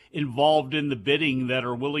people involved in the bidding that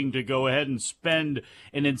are willing to go ahead and spend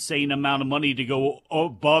an insane amount of money to go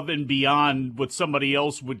above and beyond what somebody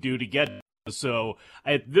else would do to get it. So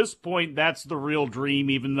at this point, that's the real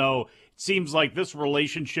dream, even though it seems like this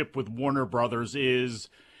relationship with Warner Brothers is,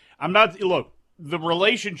 the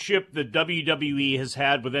relationship that WWE has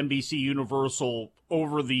had with NBC Universal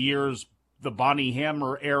over the years, the Bonnie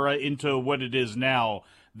Hammer era into what it is now,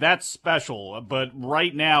 that's special. But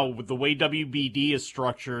right now, with the way WBD is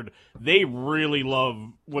structured, they really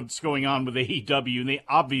love what's going on with AEW, and they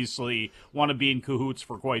obviously want to be in cahoots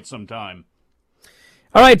for quite some time.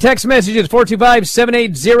 All right, text messages,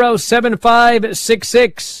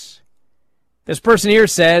 425-780-7566. This person here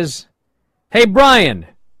says, hey, Bryan,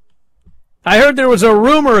 I heard there was a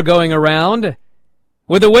rumor going around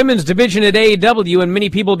with the women's division at AEW and many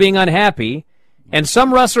people being unhappy, and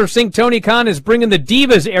some wrestlers think Tony Khan is bringing the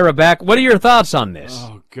Divas era back. What are your thoughts on this?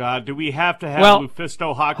 Oh, God, do we have to have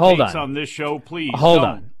Lufisto hot takes on this show? Please,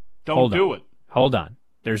 Don't do it. Hold on.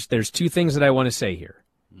 There's two things that I want to say here.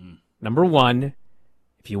 Number one,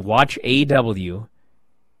 if you watch AEW,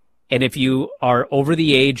 and if you are over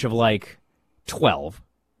the age of, 12...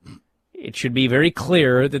 it should be very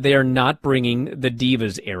clear that they are not bringing the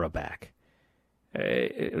Divas era back.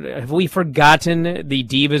 Have we forgotten the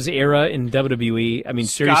Divas era in WWE? I mean,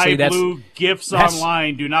 seriously, Sky Blue GIFs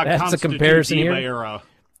online do not constitute Diva era.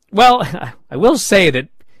 Well, I will say that,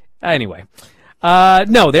 anyway.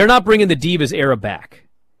 No, they're not bringing the Divas era back.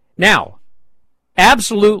 Now,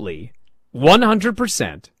 absolutely,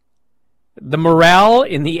 100%, the morale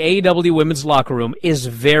in the AEW women's locker room is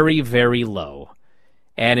very, very low.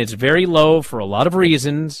 And it's very low for a lot of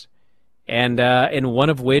reasons, and one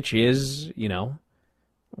of which is,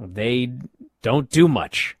 they don't do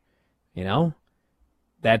much.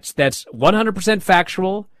 That's 100%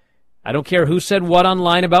 factual. I don't care who said what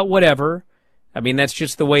online about whatever. I mean, that's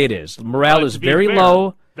just the way it is. Morale is very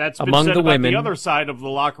low among the women. The other side of the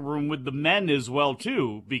locker room with the men as well,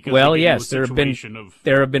 too. Because yes,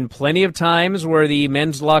 there have been plenty of times where the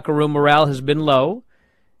men's locker room morale has been low.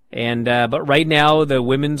 And but right now, the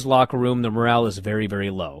women's locker room, the morale is very, very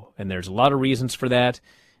low. And there's a lot of reasons for that.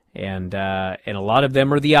 And a lot of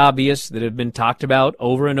them are the obvious that have been talked about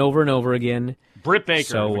over and over and over again. Britt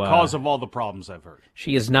Baker, the cause of all the problems I've heard.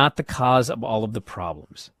 She is not the cause of all of the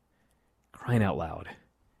problems. Crying out loud.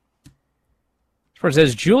 It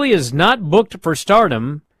says, Julia's not booked for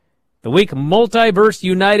Stardom the week Multiverse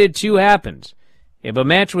United 2 happens. If a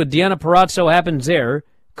match with Deonna Purrazzo happens there,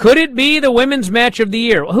 could it be the women's match of the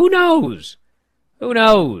year? Who knows? Who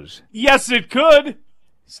knows? Yes, it could.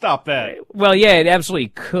 Stop that. Well, yeah, it absolutely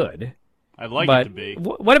could. I'd like it to be.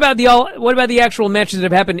 What about the actual matches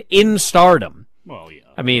that have happened in Stardom? Well, yeah.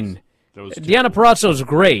 I mean, Deonna Purrazzo's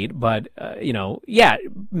great, but,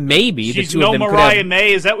 maybe she's the two of them Mariah could have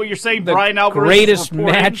May. Is that what you're saying, Bryan Alvarez? Greatest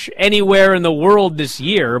match anywhere in the world this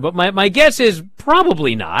year, but my guess is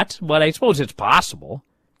probably not, but I suppose it's possible.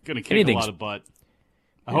 Going to kick a lot of butt.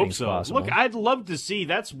 I hope so. Possible. Look, I'd love to see,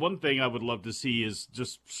 that's one thing I would love to see is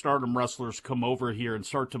just Stardom wrestlers come over here and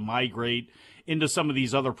start to migrate into some of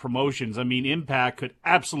these other promotions. I mean, Impact could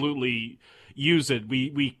absolutely use it.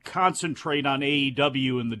 We concentrate on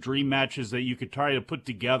AEW and the dream matches that you could try to put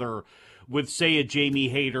together with, say, a Jamie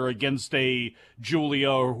Hayter against a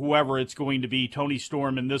Julia or whoever it's going to be, Tony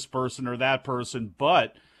Storm and this person or that person.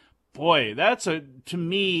 But, boy, that's, to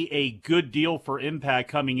me, a good deal for Impact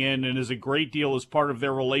coming in and is a great deal as part of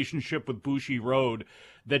their relationship with Bushi Road,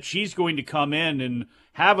 that she's going to come in and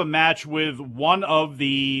have a match with one of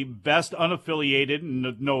the best unaffiliated,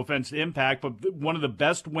 and no offense to Impact, but one of the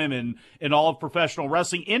best women in all of professional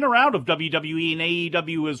wrestling, in or out of WWE and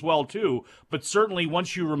AEW as well, too. But certainly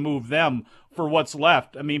once you remove them for what's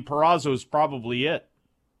left, I mean, Purrazzo's probably it.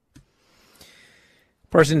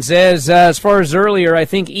 Person says, as far as earlier, I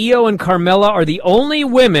think Io and Carmella are the only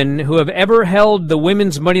women who have ever held the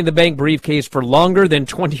women's Money in the Bank briefcase for longer than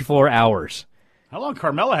 24 hours. How long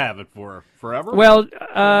Carmella have it for? Forever? Well,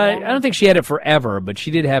 I don't think she had it forever, but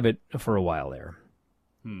she did have it for a while there.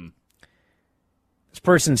 This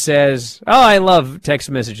person says, I love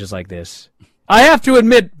text messages like this. I have to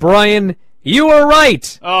admit, Bryan, you were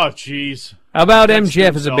right. Oh, jeez. About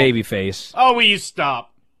MJF as a babyface. Oh, will you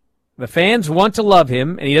stop? The fans want to love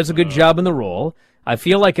him, and he does a good job in the role. I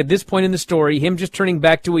feel like at this point in the story, him just turning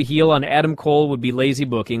back to a heel on Adam Cole would be lazy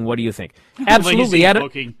booking. What do you think? Absolutely.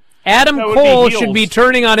 Adam Cole should be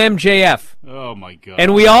turning on MJF. Oh, my God.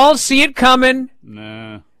 And we all see it coming.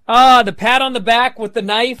 Nah. The pat on the back with the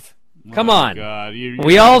knife. Come on. God.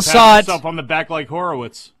 We all saw it. On the back like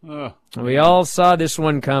Horowitz. Ugh. We all saw this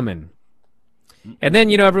one coming. And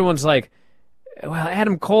then, everyone's like, well,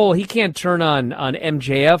 Adam Cole, he can't turn on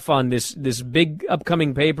MJF on this big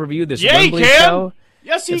upcoming pay-per-view, this Wembley show.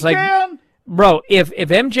 Yes, he can. Bro, if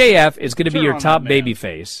MJF is going to be your top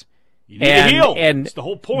babyface, and it's the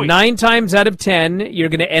whole point. 9 times out of 10, you're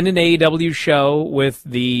going to end an AEW show with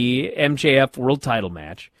the MJF world title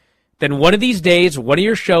match, then one of these days, one of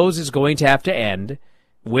your shows is going to have to end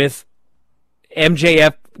with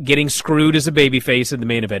MJF getting screwed as a babyface in the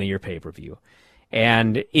main event of your pay-per-view.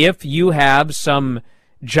 And if you have some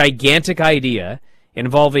gigantic idea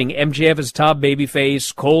involving MJF as top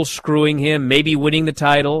babyface, Cole screwing him, maybe winning the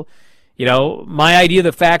title, my idea of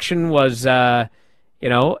the faction was,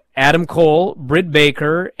 Adam Cole, Britt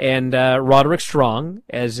Baker, and Roderick Strong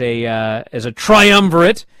as a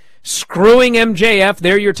triumvirate, screwing MJF.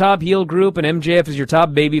 They're your top heel group, and MJF is your top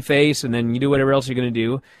babyface, and then you do whatever else you're going to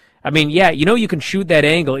do. I mean, yeah, you can shoot that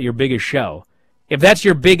angle at your biggest show. If that's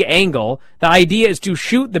your big angle, the idea is to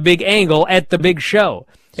shoot the big angle at the big show.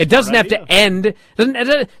 It doesn't have to end.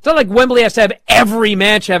 It's not like Wembley has to have every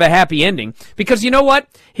match have a happy ending. Because you know what?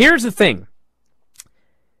 Here's the thing.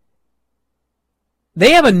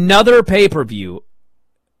 They have another pay-per-view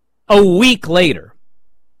a week later.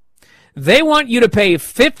 They want you to pay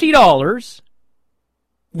 $50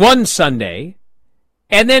 one Sunday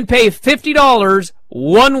and then pay $50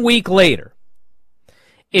 1 week later.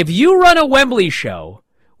 If you run a Wembley show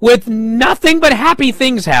with nothing but happy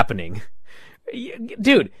things happening,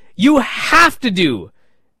 dude, you have to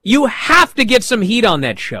get some heat on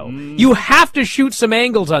that show. You have to shoot some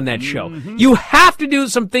angles on that show. You have to do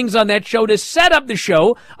some things on that show to set up the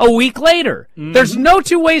show a week later. There's no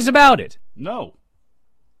two ways about it. No.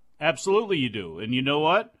 Absolutely you do. And you know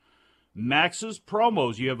what? Max's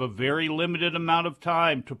promos, you have a very limited amount of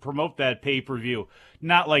time to promote that pay-per-view.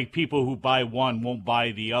 Not like people who buy one won't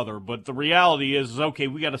buy the other, but the reality is okay,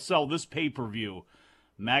 we got to sell this pay-per-view.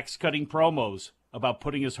 Max cutting promos about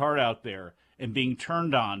putting his heart out there and being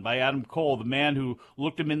turned on by Adam Cole, the man who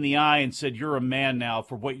looked him in the eye and said, "You're a man now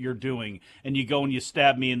for what you're doing," and you go and you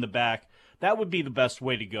stab me in the back, that would be the best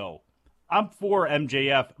way to go. I'm for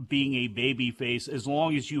MJF being a babyface as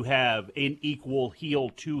long as you have an equal heel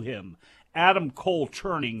to him. Adam Cole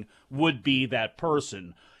turning would be that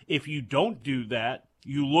person. If you don't do that,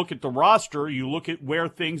 you look at the roster, you look at where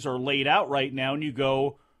things are laid out right now, and you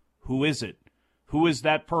go, who is it? Who is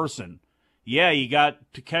that person? Yeah, you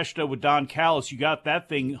got Takeshita with Don Callis. You got that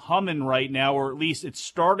thing humming right now, or at least it's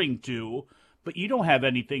starting to. But you don't have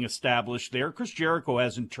anything established there. Chris Jericho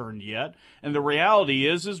hasn't turned yet. And the reality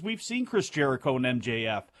is we've seen Chris Jericho and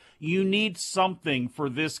MJF. You need something for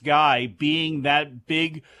this guy being that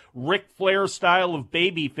big Ric Flair style of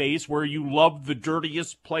babyface where you love the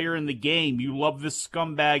dirtiest player in the game. You love this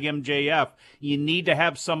scumbag MJF. You need to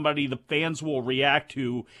have somebody the fans will react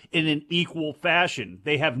to in an equal fashion.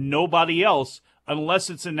 They have nobody else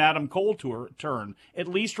unless it's an Adam Cole turn, at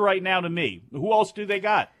least right now to me. Who else do they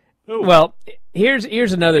got? Who? Well,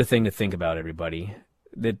 here's another thing to think about, everybody,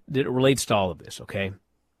 that relates to all of this, okay?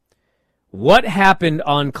 What happened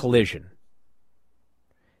on Collision?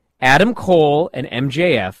 Adam Cole and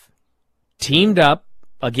MJF teamed up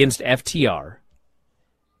against FTR.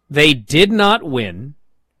 They did not win.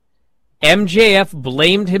 MJF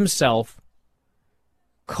blamed himself.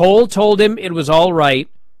 Cole told him it was all right.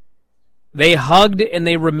 They hugged and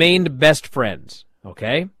they remained best friends,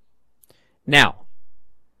 okay? Now,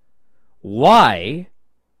 why,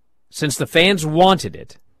 since the fans wanted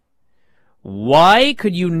it, why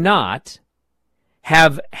could you not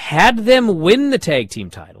have had them win the tag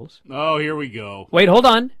team titles? Oh, here we go. Wait, hold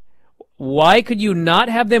on. Why could you not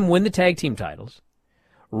have them win the tag team titles,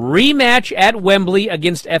 rematch at Wembley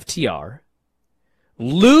against FTR,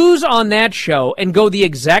 lose on that show, and go the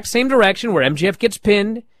exact same direction where MJF gets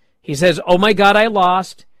pinned? He says, "Oh my God, I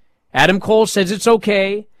lost." Adam Cole says it's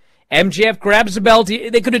okay. MJF grabs the belt.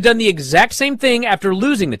 They could have done the exact same thing after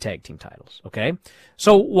losing the tag team titles, okay?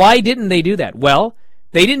 So why didn't they do that? Well,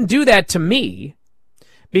 they didn't do that to me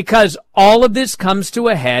because all of this comes to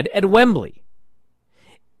a head at Wembley.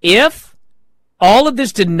 If all of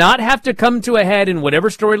this did not have to come to a head in whatever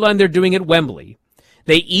storyline they're doing at Wembley,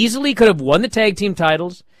 they easily could have won the tag team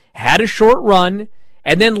titles, had a short run,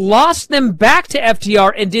 and then lost them back to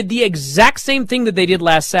FTR and did the exact same thing that they did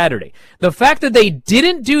last Saturday. The fact that they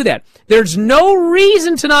didn't do that, there's no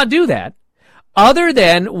reason to not do that other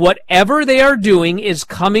than whatever they are doing is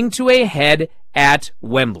coming to a head at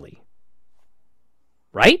Wembley.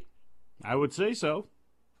 Right? I would say so.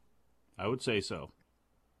 I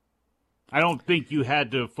don't think you had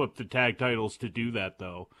to flip the tag titles to do that,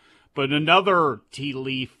 though. But another tea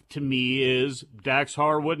leaf to me is Dax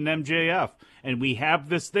Harwood and MJF. And we have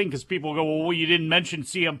this thing because people go, well, you didn't mention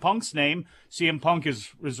CM Punk's name. CM Punk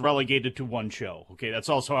is relegated to one show. Okay, that's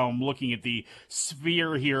also how I'm looking at the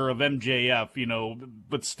sphere here of MJF,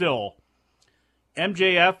 but still.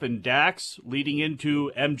 MJF and Dax leading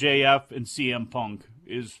into MJF and CM Punk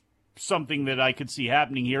is something that I could see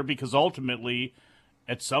happening here because ultimately,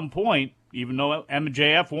 at some point, even though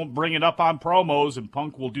MJF won't bring it up on promos and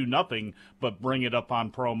Punk will do nothing but bring it up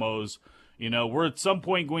on promos, we're at some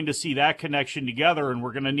point going to see that connection together, and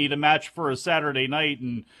we're going to need a match for a Saturday night,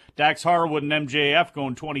 and Dax Harwood and MJF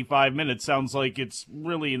going 25 minutes sounds like it's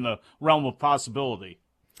really in the realm of possibility.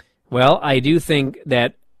 Well, I do think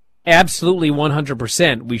that absolutely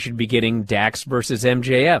 100% we should be getting Dax versus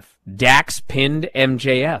MJF. Dax pinned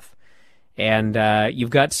MJF. And you've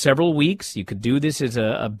got several weeks. You could do this as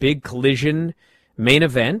a big Collision main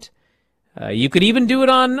event. You could even do it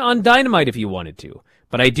on Dynamite if you wanted to.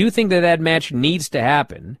 But I do think that match needs to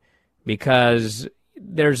happen because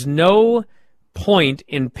there's no point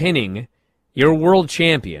in pinning your world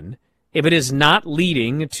champion if it is not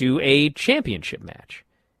leading to a championship match.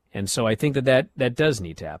 And so I think that does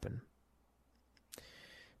need to happen.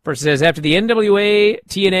 First it says, after the NWA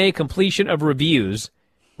TNA completion of reviews,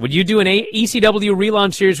 would you do an ECW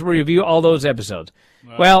relaunch series where we review all those episodes?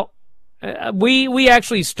 Well, we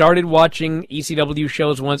actually started watching ECW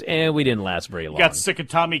shows once, and we didn't last very long. Got sick of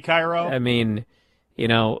Tommy Cairo? I mean,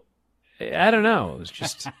 I don't know. It was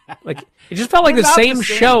just like it just felt like the same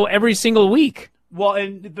show every single week. Well,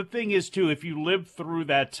 and the thing is, too, if you lived through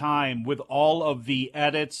that time with all of the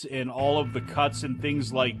edits and all of the cuts and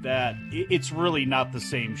things like that, it's really not the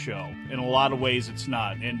same show. In a lot of ways, it's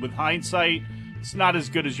not. And with hindsight, it's not as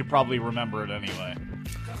good as you probably remember it anyway.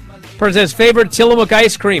 Person says, favorite Tillamook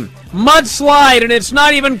ice cream. Mudslide, and it's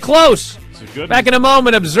not even close. It's a good Back in a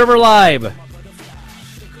moment, Observer Live.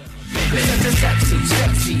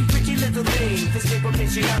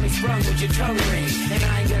 you got me sprung with your tonguery. And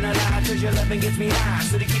I ain't gonna lie, cause your loving gets me high.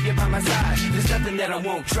 So to keep you by my side, there's nothing that I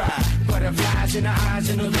won't try. Butterflies in the eyes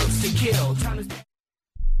and the looks to kill.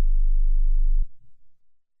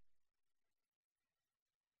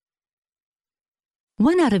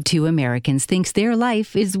 One out of 2 Americans thinks their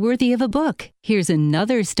life is worthy of a book. Here's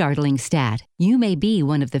another startling stat. You may be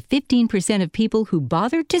one of the 15% of people who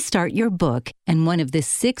bothered to start your book, and one of the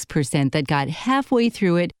 6% that got halfway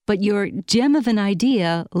through it, but your gem of an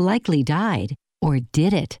idea likely died. Or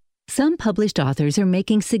did it? Some published authors are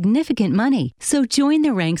making significant money, so join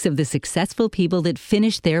the ranks of the successful people that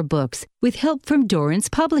finish their books with help from Dorrance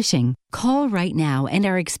Publishing. Call right now, and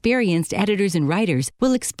our experienced editors and writers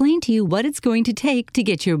will explain to you what it's going to take to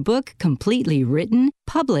get your book completely written,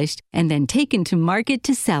 published, and then taken to market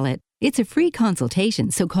to sell it. It's a free consultation,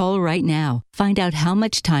 so call right now. Find out how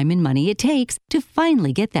much time and money it takes to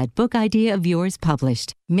finally get that book idea of yours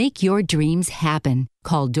published. Make your dreams happen.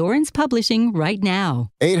 Call Dorrance Publishing right now.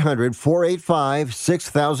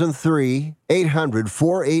 800-485-6003.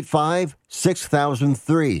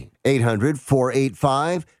 800-485-6003.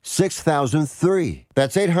 800-485-6003.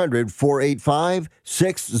 That's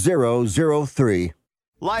 800-485-6003.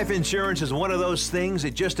 Life insurance is one of those things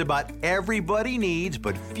that just about everybody needs,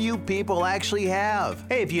 but few people actually have.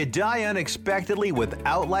 Hey, if you die unexpectedly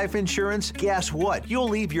without life insurance, guess what? You'll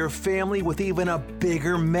leave your family with even a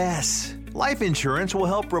bigger mess. Life insurance will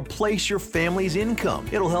help replace your family's income.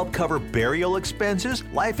 It'll help cover burial expenses.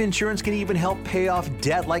 Life insurance can even help pay off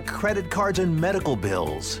debt like credit cards and medical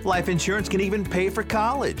bills. Life insurance can even pay for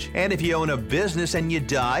college. And if you own a business and you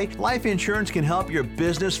die, life insurance can help your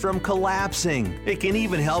business from collapsing. It can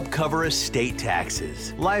even help cover estate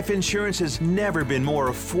taxes. Life insurance has never been more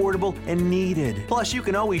affordable and needed. Plus, you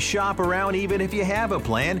can always shop around even if you have a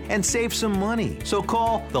plan and save some money. So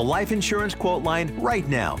call the Life Insurance Quote Line right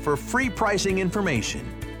now for free pricing information.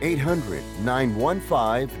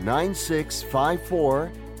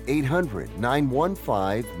 800-915-9654.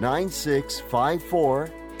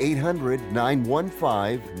 800-915-9654.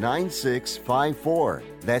 800-915-9654.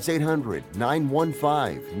 That's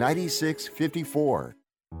 800-915-9654.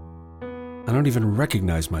 I don't even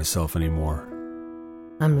recognize myself anymore.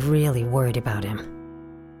 I'm really worried about him.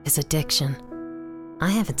 His addiction.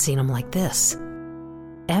 I haven't seen him like this.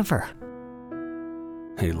 Ever.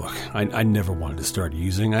 Hey, look, I never wanted to start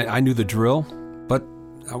using. I knew the drill, but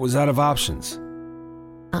I was out of options.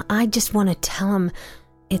 I just want to tell him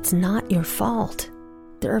it's not your fault.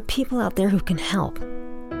 There are people out there who can help.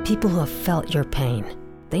 People who have felt your pain.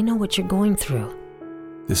 They know what you're going through.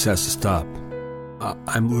 This has to stop.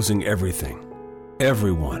 I'm losing everything.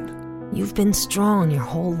 Everyone. You've been strong your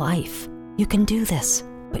whole life. You can do this,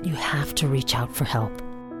 but you have to reach out for help.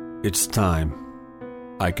 It's time.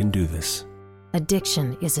 I can do this.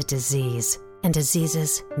 Addiction is a disease, and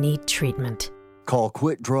diseases need treatment. Call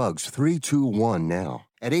Quit Drugs 321 now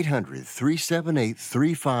at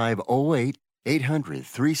 800-378-3508.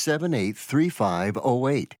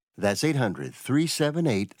 800-378-3508. That's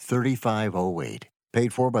 800-378-3508.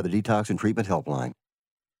 Paid for by the Detox and Treatment Helpline.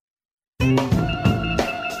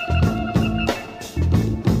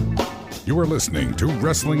 You are listening to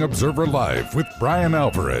Wrestling Observer Live with Bryan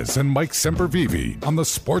Alvarez and Mike Sempervive on the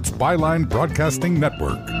Sports Byline Broadcasting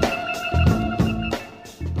Network.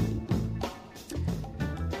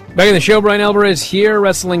 Back in the show, Bryan Alvarez here,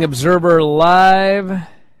 Wrestling Observer Live.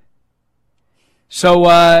 So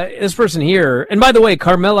this person here, and by the way,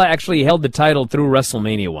 Carmella actually held the title through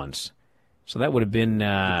WrestleMania once. So that would have been,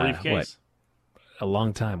 what? A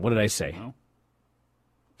long time. What did I say? No.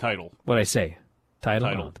 Title. What did I say? Title?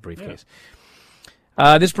 Oh, the briefcase.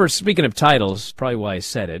 Yeah. This person, speaking of titles, probably why I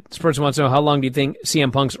said it. This person wants to know, how long do you think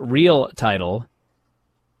CM Punk's real title,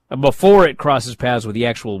 before it crosses paths with the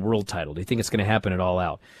actual world title, do you think it's going to happen at All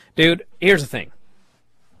Out? Dude, here's the thing.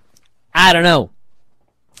 I don't know.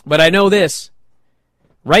 But I know this.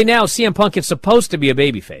 Right now, CM Punk is supposed to be a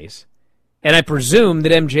babyface. And I presume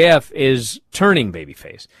that MJF is turning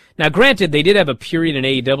babyface. Now, granted, they did have a period in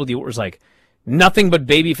AEW where it was like nothing but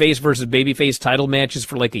babyface versus babyface title matches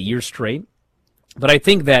for like a year straight. But I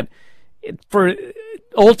think that for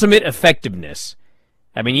ultimate effectiveness,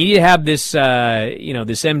 I mean, you need to have this, this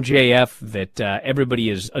MJF that everybody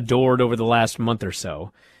has adored over the last month or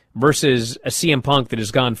so versus a CM Punk that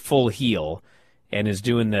has gone full heel and is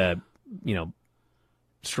doing the,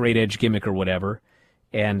 straight edge gimmick or whatever.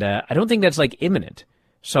 And I don't think that's like imminent.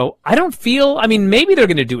 So I don't feel, maybe they're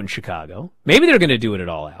going to do it in Chicago. Maybe they're going to do it at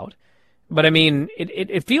All Out. But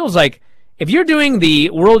it feels like if you're doing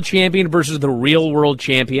the world champion versus the real world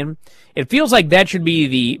champion, it feels like that should be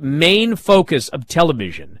the main focus of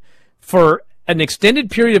television for an extended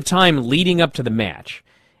period of time leading up to the match.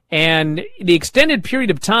 And the extended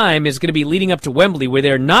period of time is going to be leading up to Wembley, where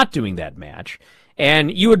they're not doing that match.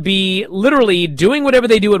 And you would be literally doing whatever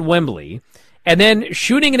they do at Wembley, and then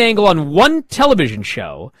shooting an angle on one television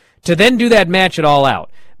show to then do that match at All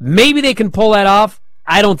Out. Maybe they can pull that off.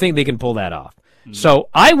 I don't think they can pull that off. So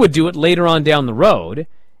I would do it later on down the road.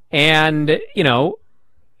 And, you know,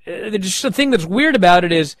 just the thing that's weird about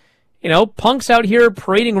it is, you know, Punk's out here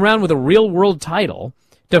parading around with a real world title,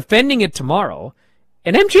 defending it tomorrow,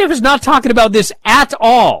 and MJF is not talking about this at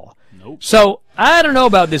all. Nope. So I don't know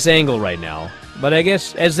about this angle right now, but I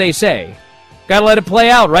guess, as they say, gotta let it play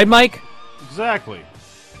out, right, Mike? Exactly.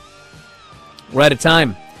 We're out of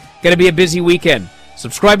time. Gonna be a busy weekend.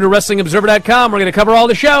 Subscribe to WrestlingObserver.com. We're gonna cover all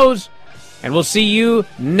the shows, and we'll see you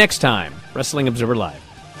next time. Wrestling Observer Live.